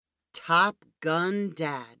Top Gun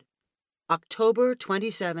Dad, October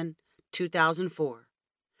 27, 2004,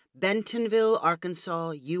 Bentonville,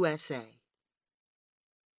 Arkansas, USA.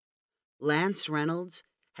 Lance Reynolds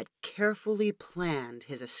had carefully planned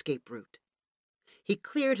his escape route. He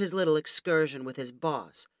cleared his little excursion with his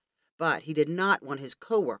boss, but he did not want his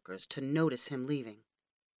coworkers to notice him leaving.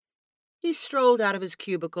 He strolled out of his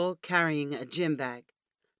cubicle carrying a gym bag,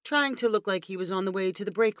 trying to look like he was on the way to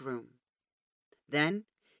the break room. Then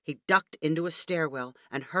he ducked into a stairwell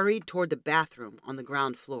and hurried toward the bathroom on the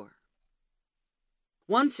ground floor.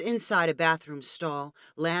 Once inside a bathroom stall,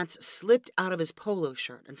 Lance slipped out of his polo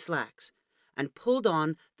shirt and slacks and pulled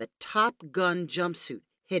on the Top Gun jumpsuit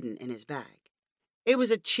hidden in his bag. It was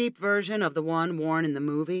a cheap version of the one worn in the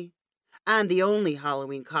movie, and the only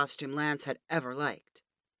Halloween costume Lance had ever liked.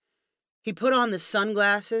 He put on the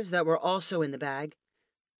sunglasses that were also in the bag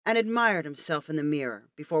and admired himself in the mirror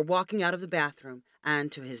before walking out of the bathroom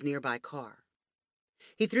and to his nearby car.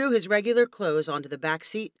 He threw his regular clothes onto the back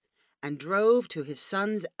seat and drove to his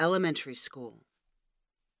son's elementary school.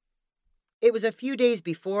 It was a few days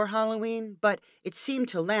before Halloween, but it seemed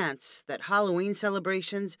to Lance that Halloween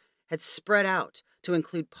celebrations had spread out to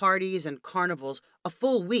include parties and carnivals a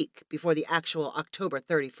full week before the actual October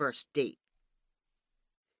 31st date.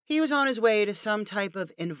 He was on his way to some type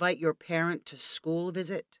of invite-your-parent-to-school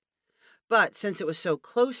visit, but since it was so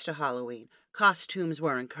close to Halloween, costumes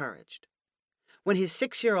were encouraged. When his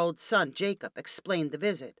 6-year-old son Jacob explained the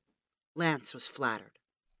visit, Lance was flattered.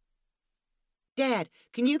 "Dad,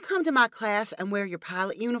 can you come to my class and wear your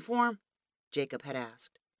pilot uniform?" Jacob had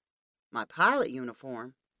asked. "My pilot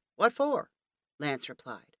uniform? What for?" Lance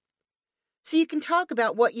replied. "So you can talk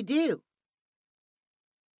about what you do."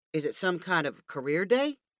 "Is it some kind of career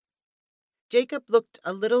day?" Jacob looked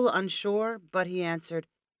a little unsure, but he answered,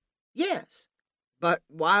 "Yes, but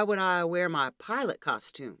why would I wear my pilot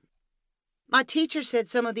costume?" "My teacher said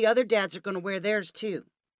some of the other dads are going to wear theirs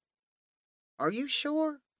too." "Are you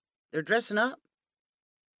sure? They're dressing up?"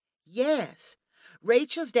 "Yes.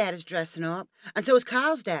 Rachel's dad is dressing up, and so is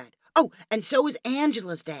Kyle's dad. Oh, and so is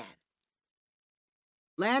Angela's dad."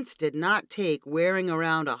 Lance did not take wearing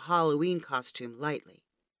around a Halloween costume lightly.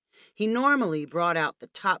 He normally brought out the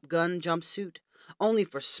Top Gun jumpsuit only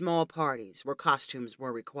for small parties where costumes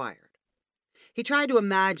were required. He tried to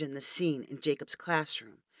imagine the scene in Jacob's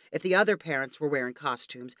classroom if the other parents were wearing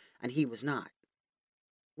costumes and he was not.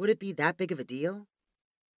 Would it be that big of a deal?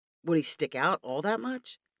 Would he stick out all that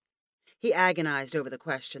much? He agonized over the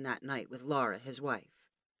question that night with Laura, his wife.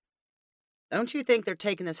 "Don't you think they're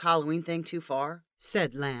taking this Halloween thing too far?"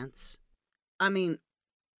 said Lance. "I mean,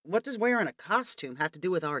 what does wearing a costume have to do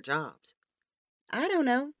with our jobs?" "I don't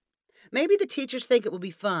know. Maybe the teachers think it will be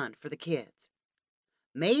fun for the kids.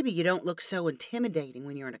 Maybe you don't look so intimidating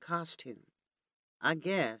when you're in a costume." "I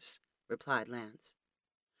guess," replied Lance.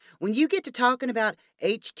 "When you get to talking about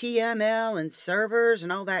HTML and servers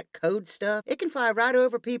and all that code stuff, it can fly right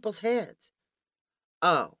over people's heads."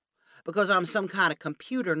 "Oh, because I'm some kind of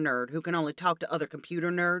computer nerd who can only talk to other computer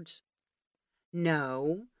nerds?"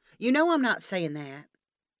 "No, you know I'm not saying that.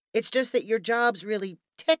 It's just that your job's really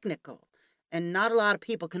technical, and not a lot of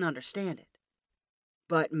people can understand it."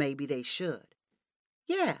 "But maybe they should."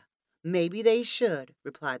 "Yeah, maybe they should,"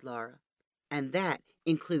 replied Laura. "And that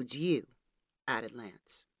includes you," added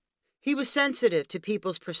Lance. He was sensitive to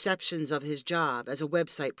people's perceptions of his job as a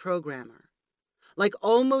website programmer. Like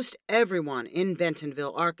almost everyone in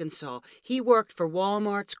Bentonville, Arkansas, he worked for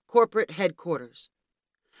Walmart's corporate headquarters.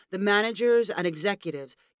 The managers and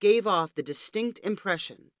executives gave off the distinct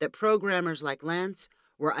impression that programmers like Lance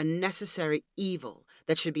were a necessary evil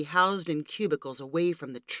that should be housed in cubicles away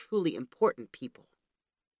from the truly important people.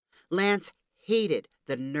 Lance hated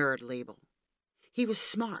the nerd label. He was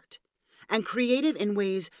smart and creative in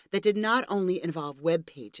ways that did not only involve web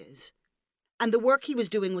pages, and the work he was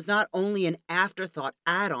doing was not only an afterthought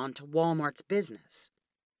add-on to Walmart's business.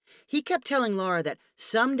 He kept telling Laura that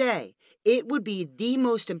someday it would be the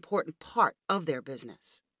most important part of their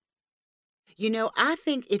business. "You know, I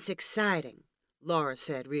think it's exciting," Laura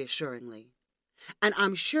said reassuringly. "And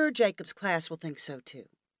I'm sure Jacob's class will think so too."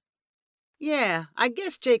 "Yeah, I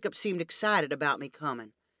guess Jacob seemed excited about me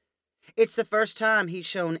coming. It's the first time he's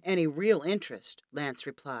shown any real interest," Lance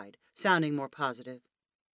replied, sounding more positive.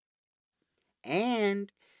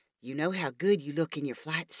 "And you know how good you look in your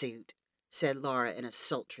flight suit," said Laura in a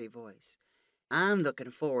sultry voice. "I'm looking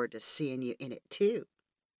forward to seeing you in it, too."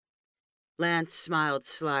 Lance smiled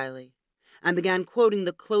slyly and began quoting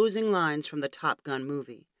the closing lines from the Top Gun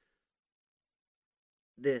movie.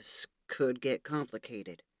 "This could get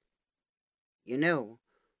complicated. You know,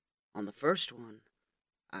 on the first one,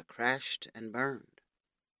 I crashed and burned."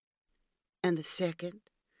 "And the second?"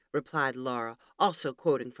 replied Laura, also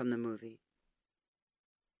quoting from the movie.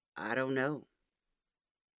 "I don't know,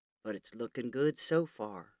 but it's looking good so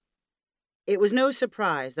far." It was no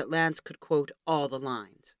surprise that Lance could quote all the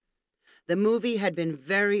lines. The movie had been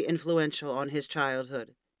very influential on his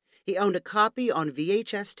childhood. He owned a copy on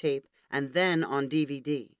VHS tape and then on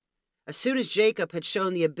DVD. As soon as Jacob had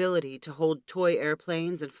shown the ability to hold toy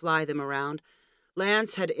airplanes and fly them around,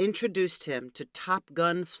 Lance had introduced him to Top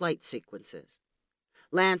Gun flight sequences.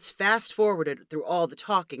 Lance fast-forwarded through all the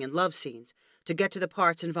talking and love scenes to get to the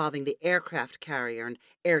parts involving the aircraft carrier and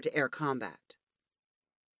air-to-air combat.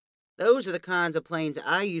 "Those are the kinds of planes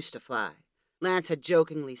I used to fly," Lance had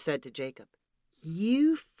jokingly said to Jacob.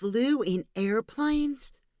 "You flew in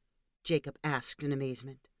airplanes?" Jacob asked in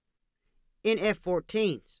amazement. "In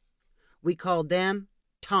F-14s. We called them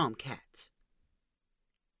Tomcats."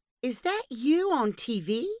 "Is that you on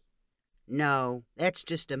TV?" "No, that's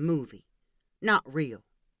just a movie. Not real."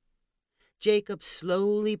 Jacob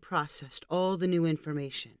slowly processed all the new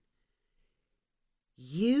information.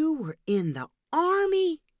 "You were in the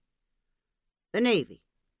Army?" "The Navy.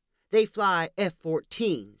 They fly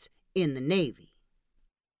F-14s in the Navy."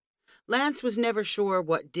 Lance was never sure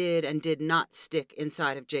what did and did not stick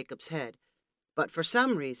inside of Jacob's head, but for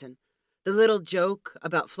some reason, the little joke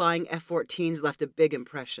about flying F-14s left a big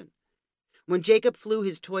impression. When Jacob flew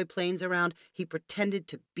his toy planes around, he pretended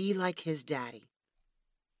to be like his daddy.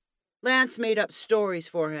 Lance made up stories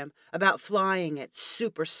for him about flying at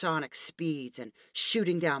supersonic speeds and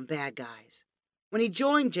shooting down bad guys. When he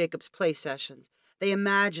joined Jacob's play sessions, they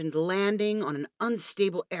imagined landing on an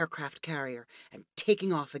unstable aircraft carrier and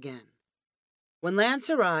taking off again. When Lance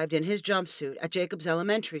arrived in his jumpsuit at Jacob's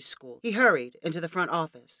elementary school, he hurried into the front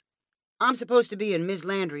office. "I'm supposed to be in Miss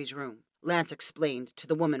Landry's room," Lance explained to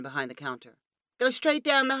the woman behind the counter. "Go straight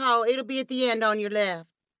down the hall. It'll be at the end on your left,"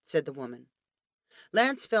 said the woman.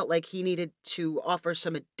 Lance felt like he needed to offer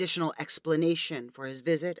some additional explanation for his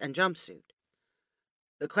visit and jumpsuit.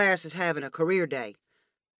 "The class is having a career day.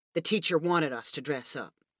 The teacher wanted us to dress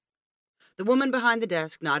up." The woman behind the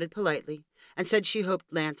desk nodded politely and said she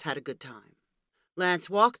hoped Lance had a good time. Lance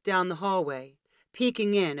walked down the hallway,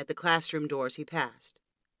 peeking in at the classroom doors he passed.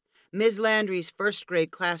 Ms. Landry's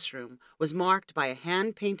first-grade classroom was marked by a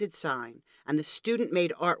hand-painted sign, and the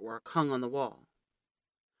student-made artwork hung on the wall.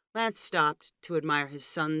 Lance stopped to admire his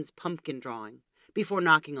son's pumpkin drawing before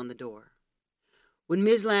knocking on the door. When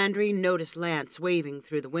Ms. Landry noticed Lance waving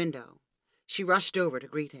through the window, she rushed over to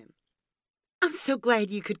greet him. "I'm so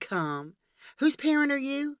glad you could come. Whose parent are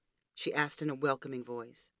you?" she asked in a welcoming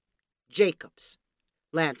voice. "Jacob's,"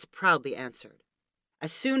 Lance proudly answered.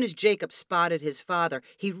 As soon as Jacob spotted his father,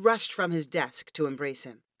 he rushed from his desk to embrace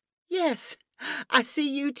him. "Yes, I see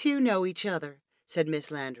you two know each other," said Miss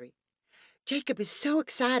Landry. "Jacob is so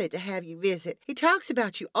excited to have you visit. He talks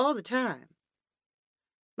about you all the time."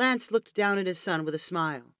 Lance looked down at his son with a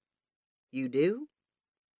smile. "You do?"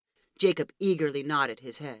 Jacob eagerly nodded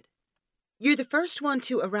his head. "You're the first one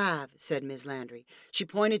to arrive," said Miss Landry. She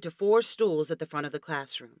pointed to 4 stools at the front of the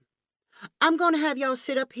classroom. "I'm going to have y'all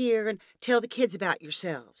sit up here and tell the kids about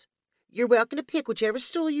yourselves. You're welcome to pick whichever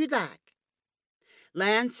stool you'd like."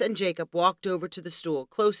 Lance and Jacob walked over to the stool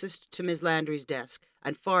closest to Miss Landry's desk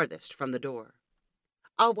and farthest from the door.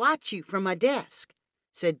 "I'll watch you from my desk,"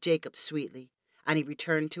 said Jacob sweetly, and he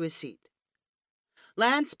returned to his seat.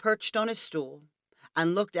 Lance perched on his stool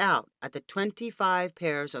and looked out at the 25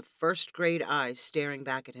 pairs of first-grade eyes staring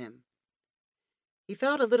back at him. He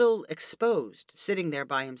felt a little exposed, sitting there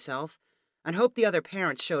by himself, and hoped the other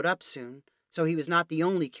parents showed up soon, so he was not the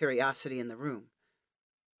only curiosity in the room.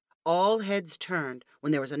 All heads turned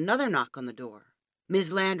when there was another knock on the door.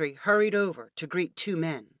 Ms. Landry hurried over to greet 2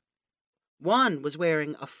 men. One was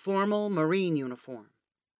wearing a formal Marine uniform.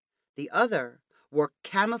 The other wore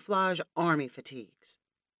camouflage Army fatigues.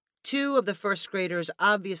 2 of the first graders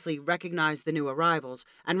obviously recognized the new arrivals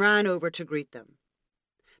and ran over to greet them.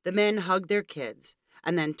 The men hugged their kids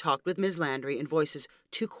and then talked with Ms. Landry in voices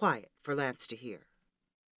too quiet for Lance to hear.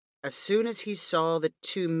 As soon as he saw the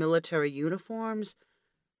 2 military uniforms,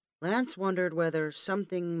 Lance wondered whether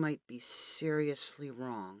something might be seriously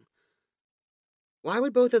wrong. Why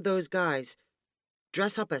would both of those guys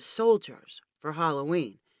dress up as soldiers for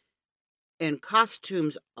Halloween, in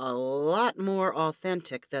costumes a lot more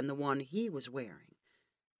authentic than the one he was wearing?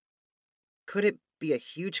 Could it be a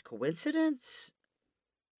huge coincidence?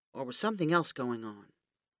 Or was something else going on?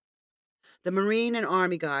 The Marine and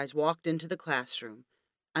Army guys walked into the classroom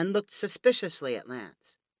and looked suspiciously at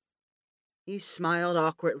Lance. He smiled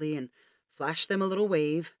awkwardly and flashed them a little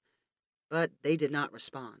wave, but they did not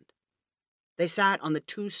respond. They sat on the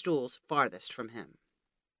 2 stools farthest from him.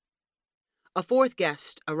 A fourth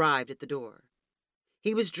guest arrived at the door.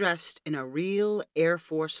 He was dressed in a real Air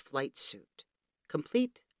Force flight suit,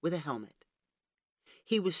 complete with a helmet.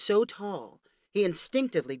 He was so tall, he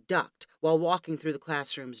instinctively ducked while walking through the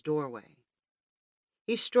classroom's doorway.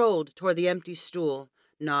 He strolled toward the empty stool,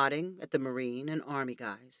 nodding at the Marine and Army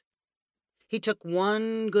guys. He took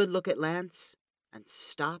one good look at Lance and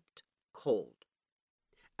stopped cold.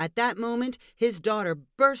 At that moment, his daughter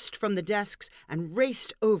burst from the desks and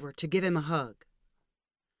raced over to give him a hug.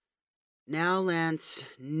 Now Lance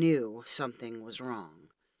knew something was wrong.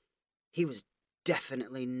 He was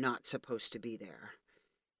definitely not supposed to be there.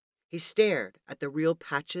 He stared at the real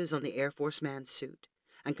patches on the Air Force man's suit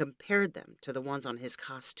and compared them to the ones on his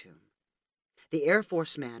costume. The Air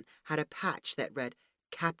Force man had a patch that read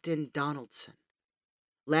Captain Donaldson.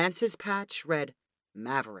 Lance's patch read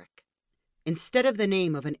Maverick. Instead of the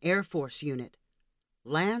name of an Air Force unit,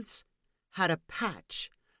 Lance had a patch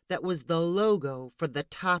that was the logo for the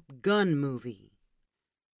Top Gun movie.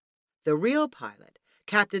 The real pilot,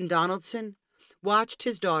 Captain Donaldson, watched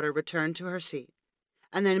his daughter return to her seat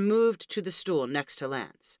and then moved to the stool next to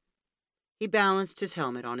Lance. He balanced his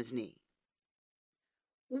helmet on his knee.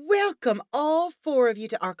 "Welcome, all four of you,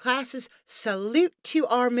 to our class's Salute to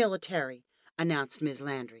Our Military," announced Ms.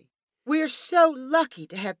 Landry. "We're so lucky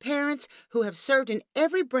to have parents who have served in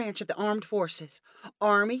every branch of the armed forces: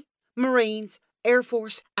 Army, Marines, Air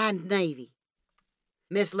Force, and Navy."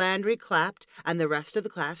 Miss Landry clapped, and the rest of the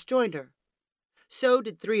class joined her. So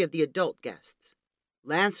did 3 of the adult guests.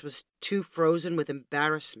 Lance was too frozen with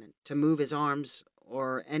embarrassment to move his arms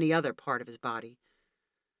or any other part of his body.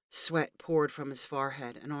 Sweat poured from his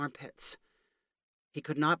forehead and armpits. He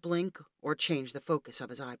could not blink or change the focus of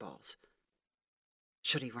his eyeballs.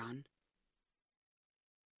 Should he run?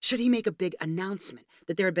 Should he make a big announcement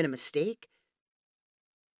that there had been a mistake?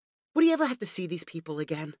 Would he ever have to see these people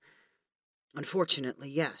again? Unfortunately,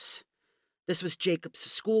 yes. This was Jacob's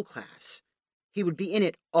school class. He would be in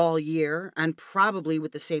it all year, and probably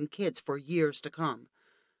with the same kids for years to come.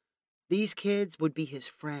 These kids would be his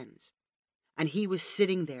friends, and he was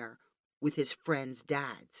sitting there with his friends'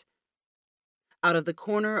 dads. Out of the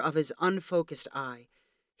corner of his unfocused eye,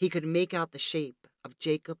 he could make out the shape of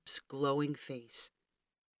Jacob's glowing face.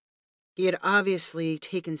 He had obviously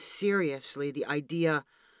taken seriously the idea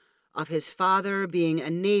of his father being a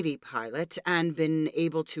Navy pilot and been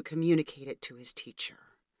able to communicate it to his teacher.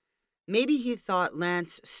 Maybe he thought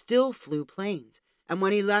Lance still flew planes, and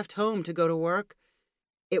when he left home to go to work,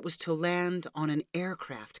 it was to land on an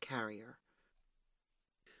aircraft carrier.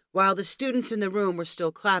 While the students in the room were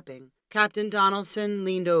still clapping, Captain Donaldson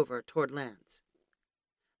leaned over toward Lance.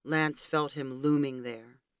 Lance felt him looming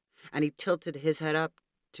there, and he tilted his head up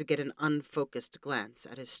to get an unfocused glance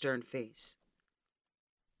at his stern face.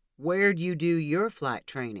 "Where'd you do your flight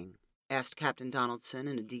training?" asked Captain Donaldson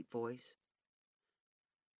in a deep voice.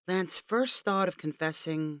 Lance first thought of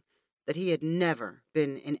confessing that he had never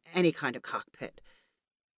been in any kind of cockpit.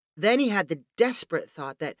 Then he had the desperate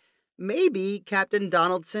thought that maybe Captain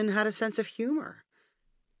Donaldson had a sense of humor.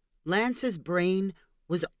 Lance's brain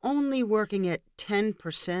was only working at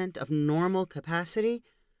 10% of normal capacity,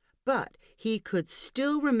 but he could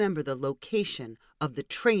still remember the location of the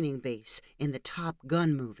training base in the Top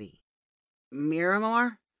Gun movie.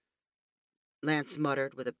 "Miramar?" Lance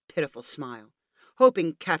muttered with a pitiful smile,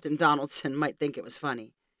 hoping Captain Donaldson might think it was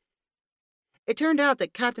funny. It turned out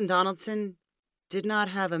that Captain Donaldson did not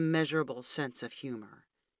have a measurable sense of humor.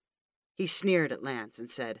 He sneered at Lance and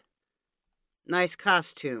said, "Nice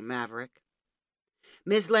costume, Maverick."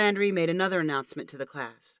 Miss Landry made another announcement to the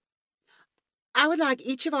class. "I would like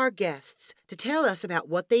each of our guests to tell us about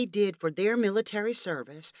what they did for their military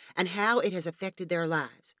service and how it has affected their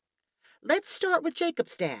lives. Let's start with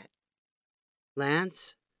Jacob's dad."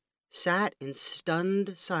 Lance sat in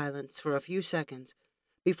stunned silence for a few seconds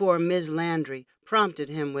before Miss Landry prompted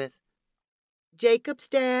him with, "Jacob's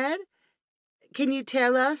dad, can you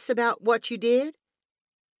tell us about what you did?"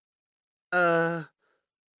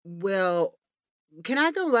 Well, can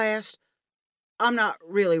I go last? I'm not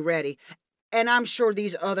really ready, and I'm sure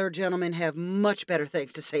these other gentlemen have much better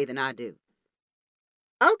things to say than I do."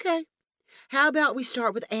 "Okay, how about we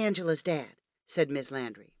start with Angela's dad," said Miss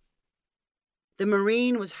Landry. The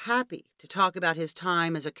Marine was happy to talk about his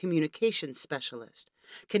time as a communications specialist,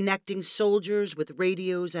 connecting soldiers with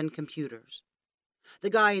radios and computers. The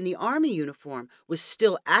guy in the Army uniform was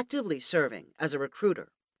still actively serving as a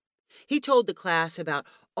recruiter. He told the class about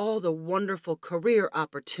all the wonderful career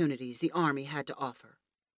opportunities the Army had to offer.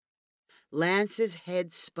 Lance's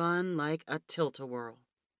head spun like a tilt-a-whirl.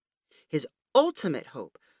 His ultimate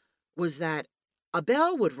hope was that A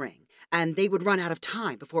bell would ring, and they would run out of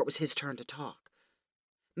time before it was his turn to talk.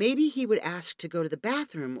 Maybe he would ask to go to the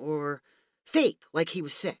bathroom or fake like he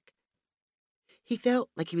was sick. He felt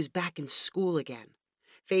like he was back in school again,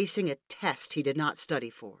 facing a test he did not study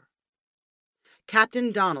for.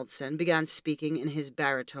 Captain Donaldson began speaking in his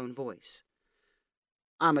baritone voice.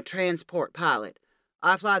 "I'm a transport pilot.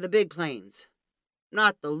 I fly the big planes,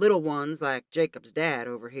 not the little ones like Jacob's dad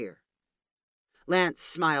over here." Lance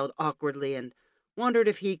smiled awkwardly and wondered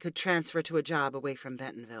if he could transfer to a job away from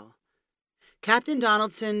Bentonville. Captain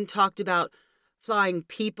Donaldson talked about flying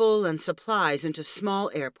people and supplies into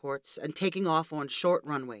small airports and taking off on short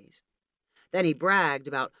runways. Then he bragged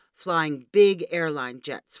about flying big airline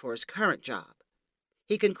jets for his current job.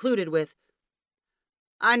 He concluded with,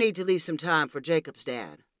 "I need to leave some time for Jacob's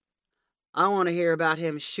dad. I want to hear about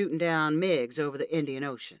him shooting down MiGs over the Indian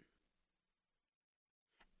Ocean."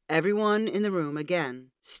 Everyone in the room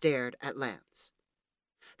again stared at Lance.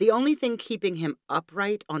 The only thing keeping him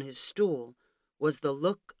upright on his stool was the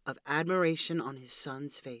look of admiration on his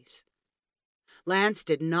son's face. Lance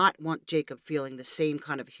did not want Jacob feeling the same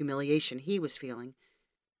kind of humiliation he was feeling.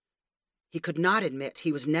 He could not admit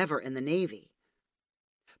he was never in the Navy.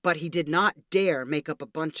 But he did not dare make up a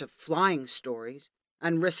bunch of flying stories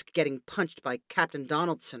and risk getting punched by Captain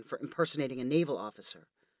Donaldson for impersonating a naval officer.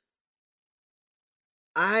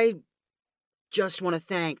 "I just want to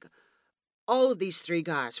thank all of these 3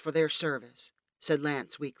 guys for their service," said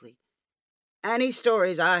Lance weakly. "Any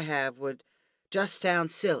stories I have would just sound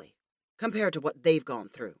silly compared to what they've gone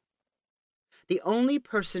through." The only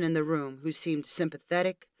person in the room who seemed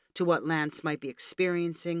sympathetic to what Lance might be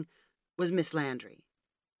experiencing was Miss Landry.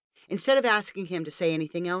 Instead of asking him to say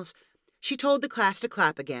anything else, she told the class to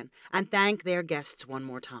clap again and thank their guests one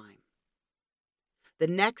more time. The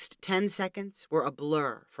next 10 seconds were a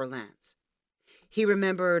blur for Lance. He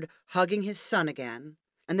remembered hugging his son again,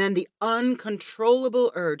 and then the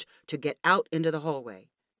uncontrollable urge to get out into the hallway.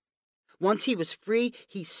 Once he was free,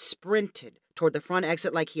 he sprinted toward the front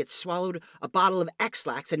exit like he had swallowed a bottle of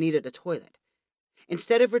X-Lax and needed a toilet.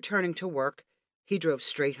 Instead of returning to work, he drove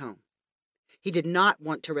straight home. He did not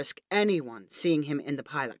want to risk anyone seeing him in the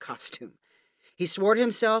pilot costume. He swore to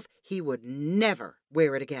himself he would never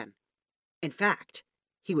wear it again. In fact,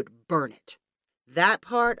 he would burn it. That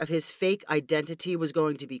part of his fake identity was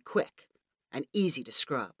going to be quick and easy to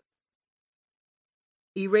scrub.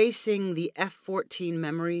 Erasing the F-14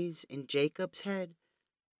 memories in Jacob's head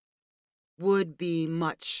would be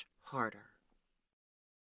much harder.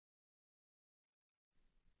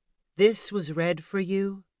 This was read for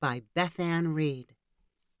you by Beth Ann Reed.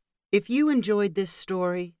 If you enjoyed this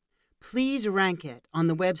story, please rank it on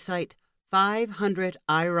the website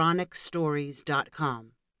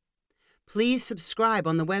 500ironicstories.com. Please subscribe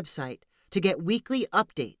on the website to get weekly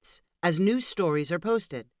updates as new stories are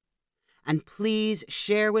posted. And please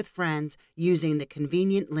share with friends using the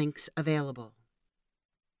convenient links available.